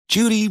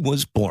Judy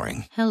was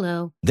boring.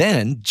 Hello.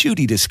 Then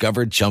Judy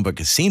discovered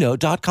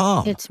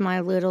ChumbaCasino.com. It's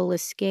my little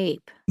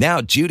escape. Now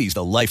Judy's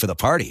the life of the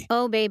party.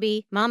 Oh,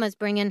 baby, mama's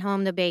bringing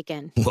home the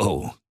bacon.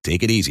 Whoa,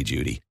 take it easy,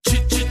 Judy.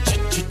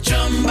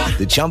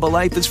 The Chumba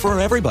life is for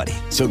everybody.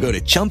 So go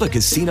to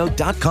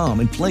ChumbaCasino.com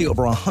and play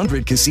over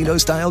 100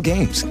 casino-style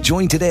games.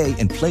 Join today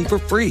and play for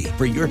free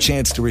for your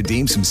chance to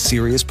redeem some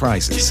serious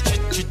prizes.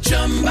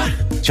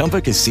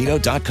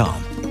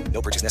 ChumbaCasino.com.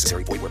 No purchase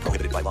necessary. Void where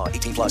prohibited by law.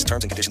 18 plus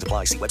terms and conditions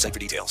apply. See website for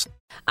details.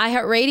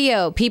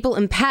 iHeartRadio, people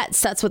and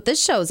pets. That's what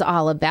this show's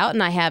all about.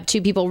 And I have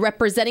two people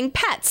representing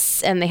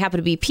pets, and they happen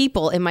to be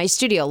people in my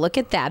studio. Look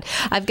at that.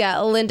 I've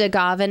got Linda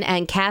Govin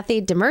and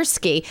Kathy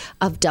Demersky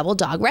of Double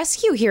Dog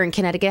Rescue here in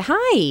Connecticut.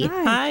 Hi.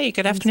 Hi.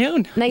 Good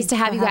afternoon. Nice to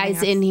have you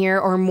guys in here,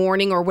 or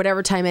morning, or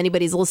whatever time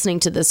anybody's listening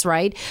to this,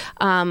 right?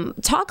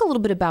 Talk a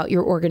little bit about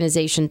your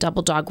organization,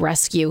 Double Dog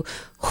Rescue,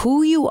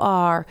 who you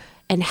are,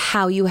 and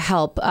how you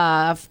help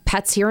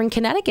pets here in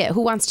Connecticut. Who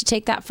wants to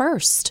take that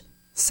first?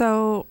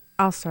 So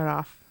I'll start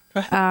off.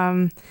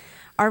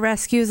 Our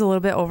rescue is a little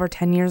bit over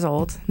 10 years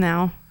old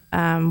now.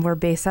 We're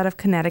based out of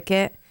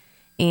Connecticut,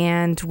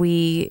 and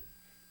we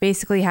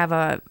basically have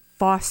a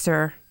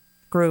foster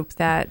group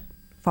that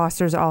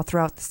fosters all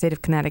throughout the state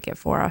of Connecticut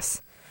for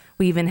us.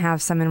 We even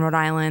have some in Rhode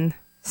Island,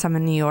 some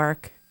in New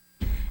York,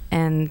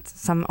 and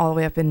some all the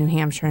way up in New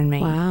Hampshire and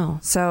Maine. Wow.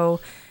 So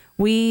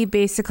we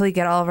basically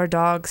get all of our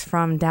dogs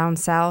from down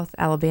south,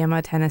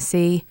 Alabama,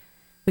 Tennessee.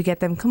 We get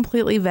them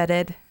completely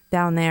vetted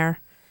down there.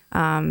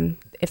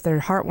 If they're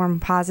heartworm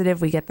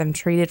positive, we get them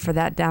treated for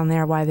that down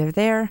there while they're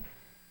there.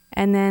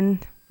 And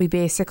then we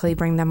basically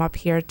bring them up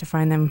here to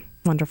find them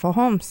wonderful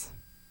homes.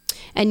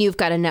 And you've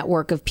got a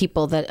network of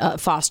people that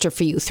foster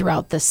for you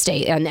throughout the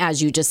state. And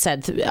as you just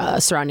said,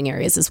 surrounding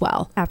areas as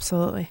well.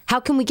 Absolutely. How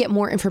can we get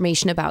more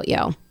information about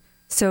you?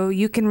 So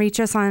you can reach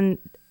us on,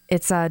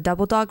 it's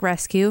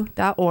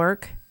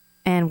doubledogrescue.org.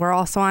 And we're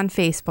also on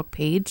Facebook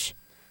page,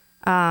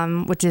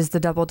 which is the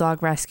Double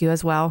Dog Rescue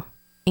as well.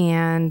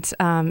 And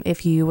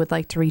if you would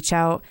like to reach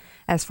out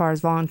as far as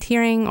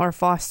volunteering or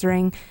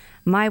fostering,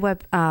 my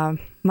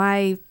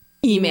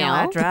email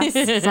address,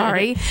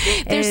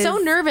 They're so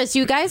nervous.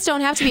 You guys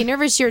don't have to be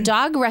nervous. You're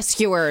dog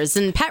rescuers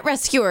and pet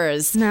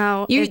rescuers.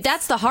 No.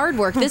 That's the hard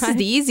work. This is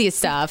the easiest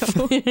stuff.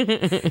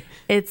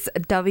 It's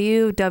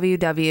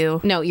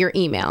www. No, your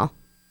email.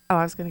 Oh,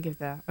 I was going to give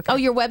that. Okay. Oh,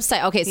 your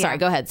website. Okay, sorry.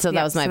 Go ahead. So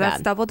that was my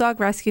bad. That's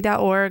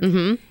doubledogrescue.org.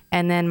 Mm-hmm.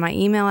 And then my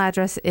email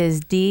address is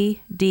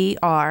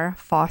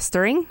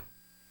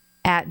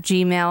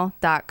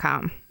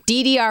ddrfostering@gmail.com.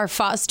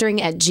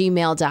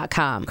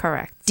 ddrfostering@gmail.com.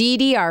 Correct.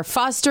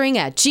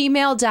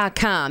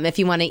 ddrfostering@gmail.com if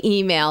you want to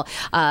email.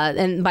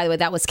 And by the way,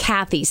 that was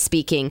Kathy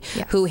speaking,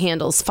 who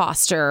handles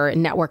foster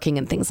networking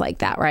and things like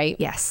that, right?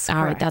 Yes.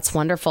 All right. That's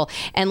wonderful.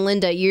 And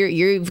Linda,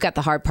 you've got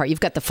the hard part. You've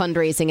got the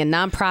fundraising and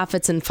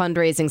nonprofits and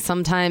fundraising.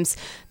 Sometimes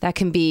that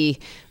can be,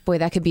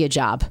 that could be a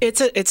job.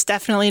 It's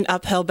definitely an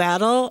uphill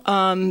battle.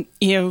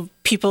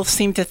 People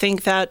seem to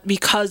think that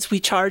because we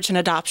charge an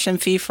adoption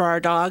fee for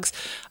our dogs,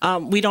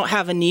 we don't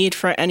have a need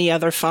for any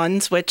other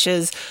funds, which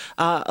is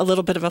a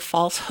little bit of a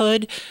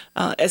falsehood.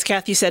 As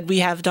Kathy said, we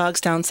have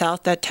dogs down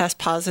south that test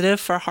positive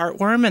for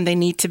heartworm, and they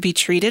need to be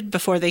treated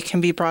before they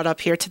can be brought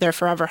up here to their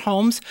forever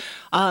homes.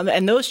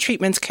 And those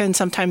treatments can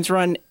sometimes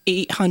run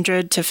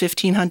 $800 to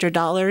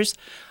 $1,500.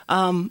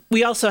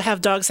 We also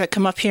have dogs that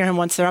come up here, and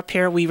once they're up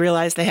here, we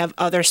realize they have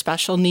other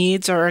special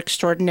needs or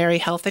extraordinary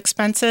health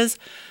expenses.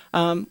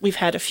 We've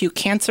had a few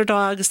cancer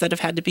dogs that have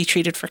had to be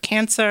treated for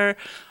cancer.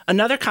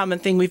 Another common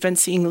thing we've been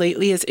seeing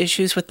lately is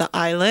issues with the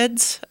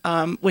eyelids,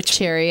 which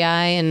cherry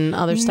eye and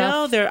other stuff.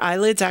 No, their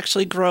eyelids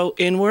actually grow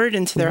inward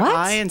into their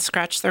eye and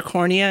scratch their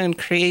cornea and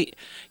create.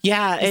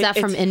 Yeah, is that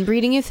from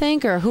inbreeding, you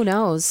think, or who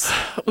knows?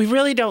 We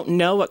really don't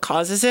know what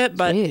causes it,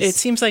 but it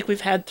seems like we've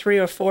had 3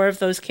 or 4 of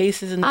those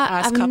cases in the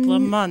past couple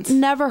of months.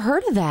 Never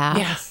heard of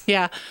that.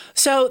 Yeah.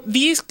 So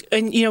these,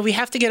 and we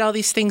have to get all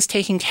these things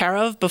taken care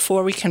of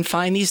before we can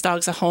find these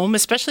dogs a home,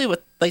 especially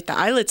with like the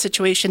eyelid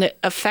situation. It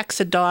affects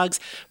a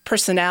dog's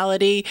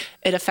personality.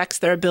 It affects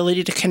their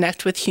ability to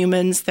connect with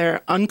humans.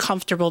 They're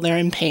uncomfortable. They're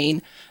in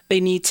pain.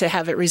 They need to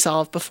have it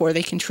resolved before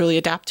they can truly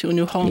adapt to a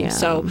new home. Yeah.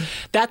 So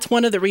that's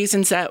one of the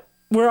reasons that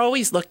we're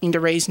always looking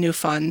to raise new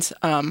funds.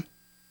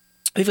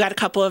 We've got a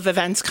couple of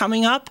events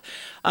coming up,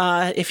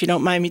 if you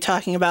don't mind me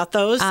talking about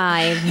those.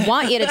 I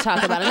want you to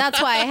talk about it.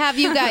 That's why I have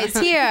you guys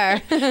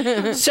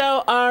here.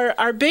 So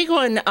our big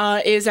one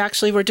is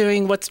actually we're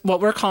doing what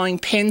we're calling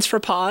Pins for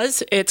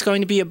Paws. It's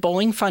going to be a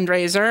bowling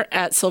fundraiser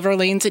at Silver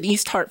Lanes in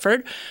East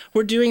Hartford.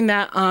 We're doing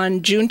that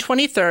on June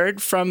 23rd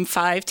from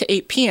 5 to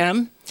 8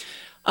 p.m.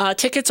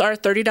 Tickets are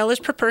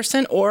 $30 per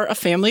person, or a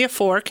family of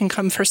 4 can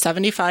come for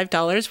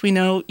 $75. We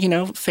know,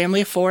 family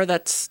of 4,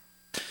 that's...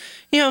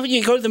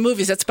 You go to the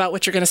movies, that's about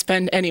what you're going to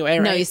spend anyway,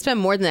 right? No, you spend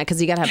more than that because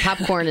you got to have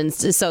popcorn. And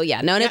so, yeah.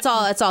 No, and it's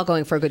all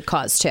going for a good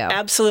cause, too.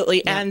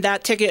 Absolutely. Yeah. And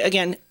that ticket,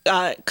 again,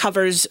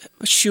 covers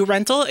shoe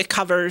rental. It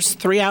covers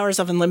 3 hours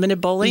of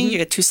unlimited bowling. You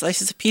get 2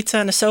 slices of pizza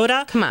and a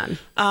soda. Come on.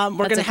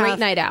 We're That's a great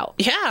night out.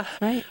 Yeah.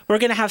 Right. We're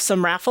going to have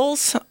some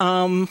raffles.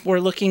 We're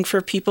looking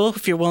for people.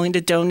 If you're willing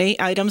to donate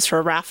items for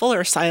a raffle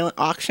or a silent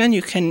auction,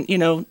 you can,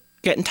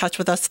 get in touch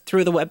with us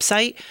through the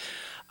website.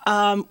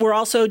 We're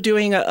also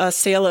doing a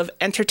sale of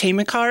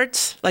entertainment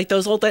cards, like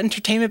those old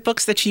entertainment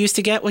books that you used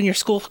to get when your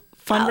school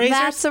fundraisers.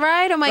 That's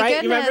right. Oh, my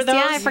goodness. You remember those?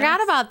 Yeah, I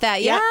forgot about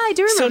that. Yeah, I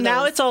do remember So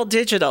now it's all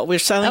digital. We're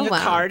selling a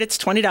card. It's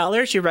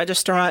 $20. You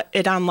register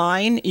it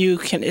online.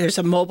 There's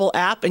a mobile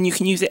app, and you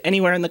can use it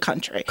anywhere in the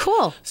country.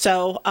 Cool.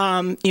 So,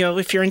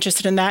 if you're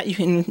interested in that, you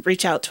can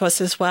reach out to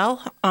us as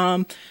well.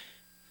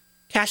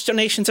 Cash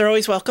donations are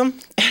always welcome.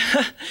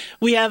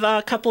 We have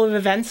a couple of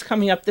events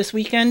coming up this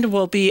weekend.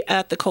 We'll be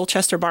at the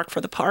Colchester Bark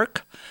for the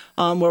Park,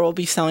 where we'll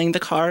be selling the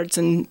cards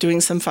and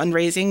doing some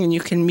fundraising, and you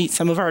can meet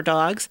some of our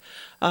dogs.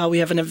 We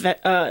have an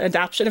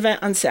adoption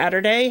event on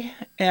Saturday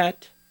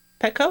at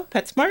Petco,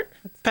 PetSmart,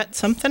 Pet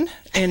something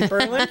in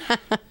Berlin.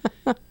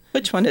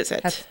 Which one is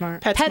it?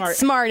 PetSmart.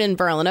 PetSmart in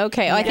Berlin.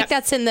 Okay. Oh, I think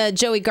that's in the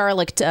Joey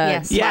Garlic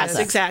Yes,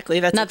 exactly.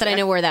 That's Not that I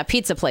know where that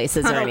pizza place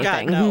is or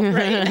anything. God, no.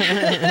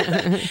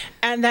 Right.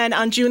 And then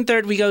on June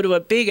 3rd, we go to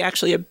a big,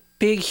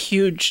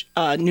 huge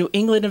New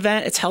England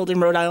event. It's held in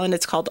Rhode Island.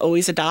 It's called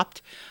Always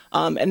Adopt.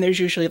 And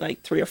there's usually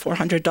like 300 or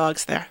 400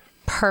 dogs there.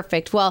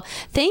 Perfect. Well,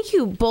 thank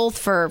you both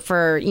for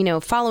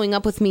following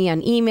up with me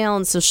on email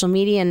and social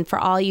media and for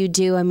all you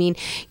do. I mean,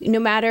 no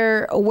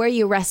matter where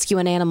you rescue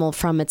an animal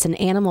from, it's an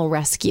animal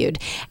rescued.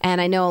 And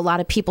I know a lot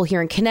of people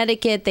here in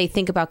Connecticut, they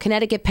think about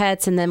Connecticut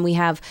Pets, and then we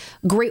have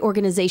great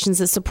organizations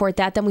that support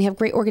that. Then we have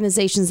great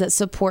organizations that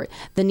support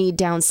the need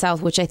down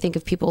south, which I think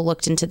if people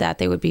looked into that,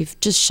 they would be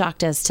just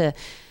shocked as to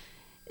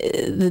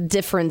the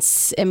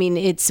difference. I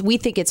mean, we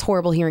think it's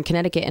horrible here in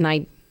Connecticut, and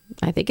I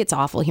think it's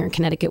awful here in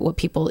Connecticut what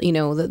people,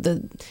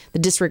 the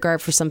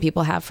disregard for some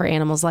people have for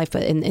animals' life.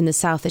 But in the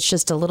South, it's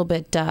just a little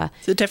bit...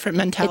 it's a different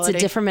mentality. It's a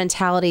different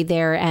mentality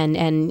there. And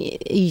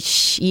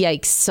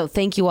yikes. So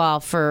thank you all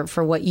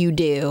for what you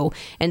do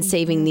and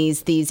saving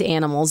these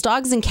animals.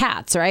 Dogs and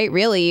cats, right?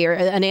 Really? Or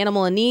an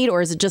animal in need?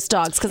 Or is it just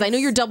dogs? Because I know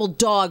you're double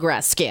dog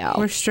rescue.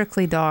 We're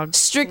strictly dogs.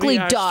 Strictly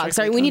dogs.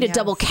 Sorry, we need a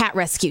double cat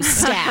rescue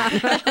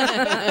stat.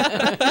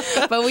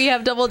 But we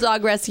have double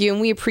dog rescue,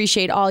 and we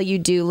appreciate all you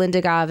do,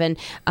 Linda Gavin.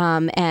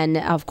 And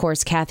of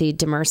course, Kathy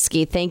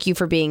Demersky, thank you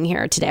for being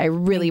here today. I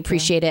really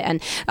appreciate it.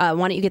 And why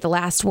don't you get the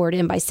last word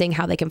in by saying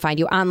how they can find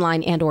you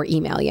online and or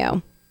email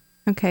you?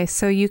 Okay,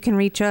 so you can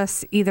reach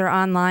us either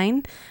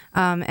online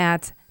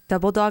at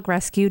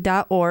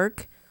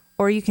doubledogrescue.org,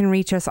 or you can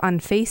reach us on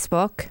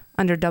Facebook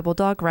under Double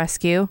Dog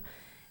Rescue.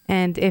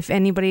 And if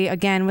anybody,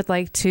 again, would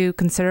like to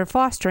consider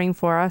fostering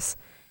for us,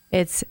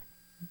 it's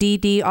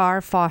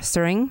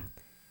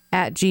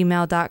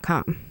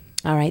ddrfostering@gmail.com.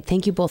 All right.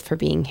 Thank you both for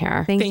being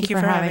here. Thank you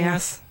for having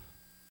us.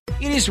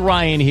 It is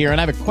Ryan here, and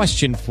I have a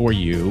question for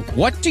you.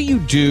 What do you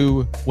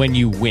do when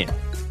you win?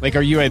 Like,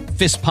 are you a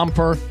fist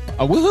pumper,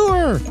 a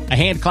woohooer, a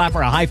hand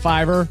clapper, a high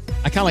fiver?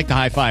 I kind of like the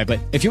high five, but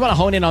if you want to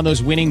hone in on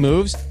those winning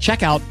moves,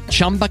 check out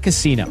Chumba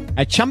Casino.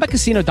 At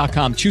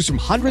ChumbaCasino.com, choose from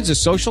hundreds of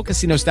social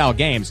casino-style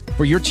games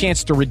for your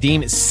chance to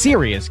redeem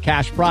serious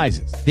cash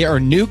prizes. There are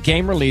new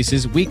game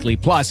releases weekly,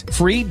 plus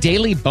free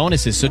daily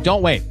bonuses. So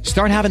don't wait.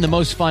 Start having the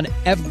most fun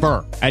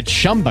ever at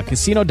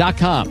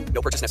ChumbaCasino.com.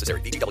 No purchase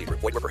necessary. VGW Group.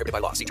 Void where prohibited by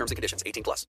law. See terms and conditions. 18+.